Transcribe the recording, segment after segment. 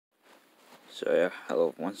So yeah, hello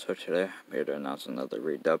everyone. So today I'm here to announce another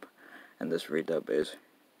redub, and this redub is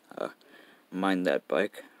Mind That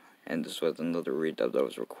Bike, and this was another redub that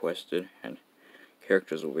was requested, and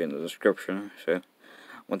characters will be in the description. So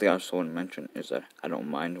one thing I also want to mention is that I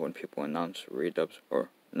don't mind when people announce redubs, or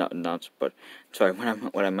not announce, but sorry,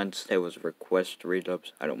 what I meant to say was request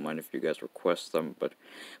redubs. I don't mind if you guys request them, but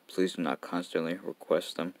please do not constantly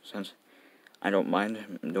request them, since I don't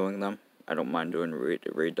mind doing them. I don't mind doing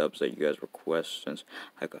redubs that you guys request, since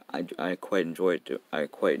I quite enjoy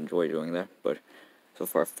doing that. But so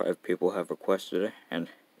far, 5 people have requested it, and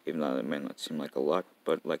even though it may not seem like a lot,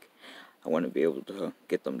 but like I want to be able to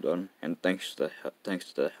get them done. And thanks to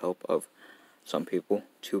the help of some people,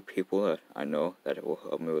 2 people that I know that it will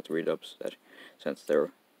help me with redubs. That since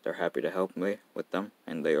they're happy to help me with them,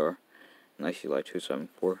 and they are Nicey Light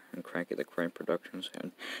 274 and Cranky the Crane Productions,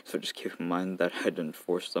 and so just keep in mind that I didn't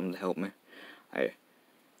force them to help me. I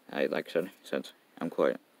like I said, since I'm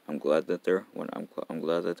glad that I'm glad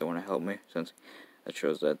that they want to help me, since that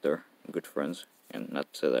shows that they're good friends. And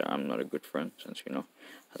not to say that I'm not a good friend, since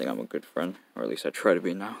I think I'm a good friend, or at least I try to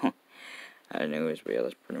be now. Anyways, but yeah,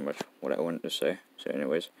 that's pretty much what I wanted to say. So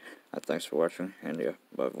anyways, thanks for watching, and yeah,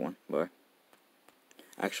 bye everyone, bye.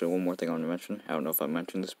 Actually, one more thing I want to mention. I don't know if I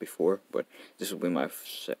mentioned this before, but this will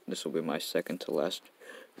be my second to last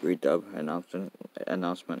redub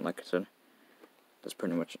announcement. Like I said, that's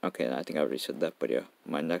pretty much okay. I think I already said that, but yeah,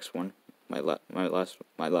 my next one, my last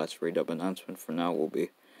redub announcement for now will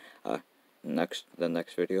be the next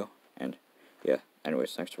video. And yeah,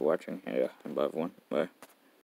 anyways, thanks for watching. And yeah, and bye everyone, bye.